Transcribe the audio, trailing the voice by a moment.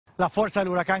La fuerza del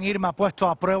huracán Irma ha puesto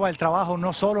a prueba el trabajo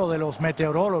no solo de los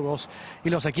meteorólogos y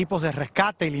los equipos de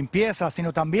rescate y limpieza,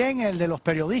 sino también el de los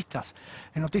periodistas.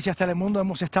 En Noticias Telemundo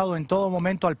hemos estado en todo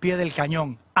momento al pie del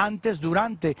cañón, antes,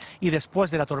 durante y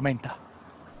después de la tormenta.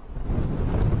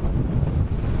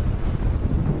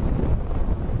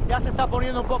 Ya se está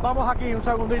poniendo un poco. Vamos aquí un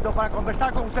segundito para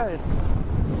conversar con ustedes.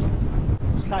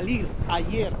 Salir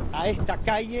ayer a esta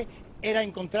calle era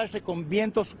encontrarse con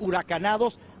vientos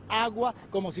huracanados, agua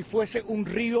como si fuese un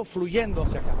río fluyendo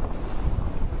hacia acá.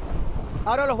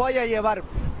 Ahora los voy a llevar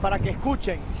para que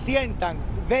escuchen, sientan,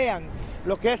 vean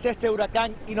lo que es este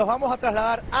huracán y nos vamos a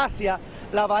trasladar hacia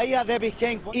la bahía de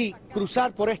Biscayne. Y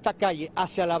cruzar por esta calle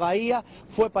hacia la bahía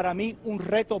fue para mí un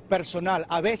reto personal.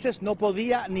 A veces no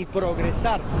podía ni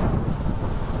progresar.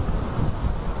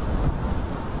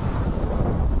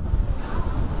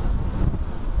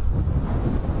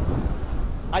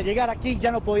 Al llegar aquí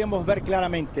ya no podíamos ver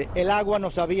claramente, el agua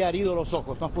nos había herido los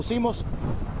ojos. Nos pusimos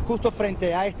justo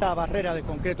frente a esta barrera de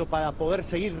concreto para poder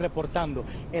seguir reportando.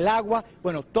 El agua,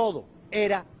 bueno, todo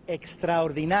era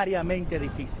extraordinariamente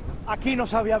difícil. Aquí no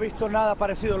se había visto nada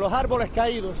parecido, los árboles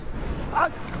caídos.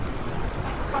 ¡Ay!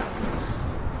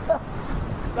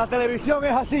 La televisión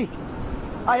es así,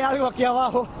 hay algo aquí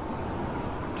abajo.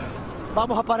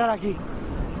 Vamos a parar aquí.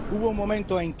 Hubo un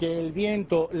momento en que el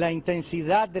viento, la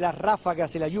intensidad de las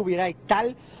ráfagas y la lluvia era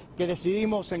tal que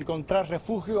decidimos encontrar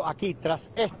refugio aquí,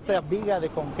 tras esta viga de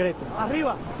concreto.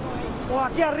 ¡Arriba! ¡O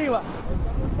aquí arriba!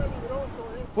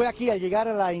 Fue aquí al llegar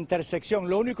a la intersección.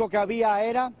 Lo único que había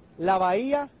era la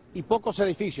bahía y pocos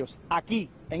edificios. Aquí,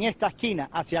 en esta esquina,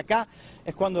 hacia acá,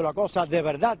 es cuando la cosa de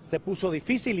verdad se puso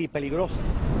difícil y peligrosa.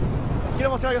 Les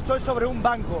quiero mostrar, yo estoy sobre un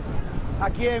banco,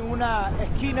 aquí en una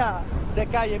esquina de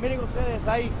calle. Miren ustedes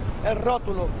ahí el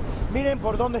rótulo, miren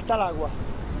por dónde está el agua.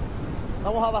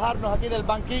 Vamos a bajarnos aquí del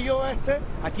banquillo este.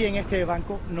 Aquí en este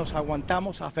banco nos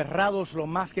aguantamos aferrados lo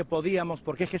más que podíamos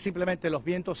porque es que simplemente los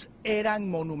vientos eran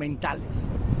monumentales.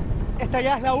 Esta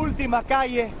ya es la última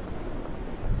calle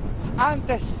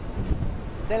antes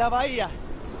de la bahía.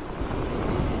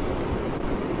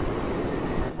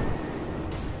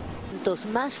 Los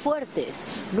más fuertes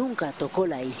nunca tocó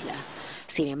la isla.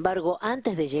 Sin embargo,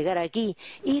 antes de llegar aquí,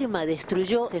 Irma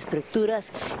destruyó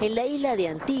estructuras en la isla de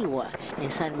Antigua,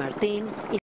 en San Martín y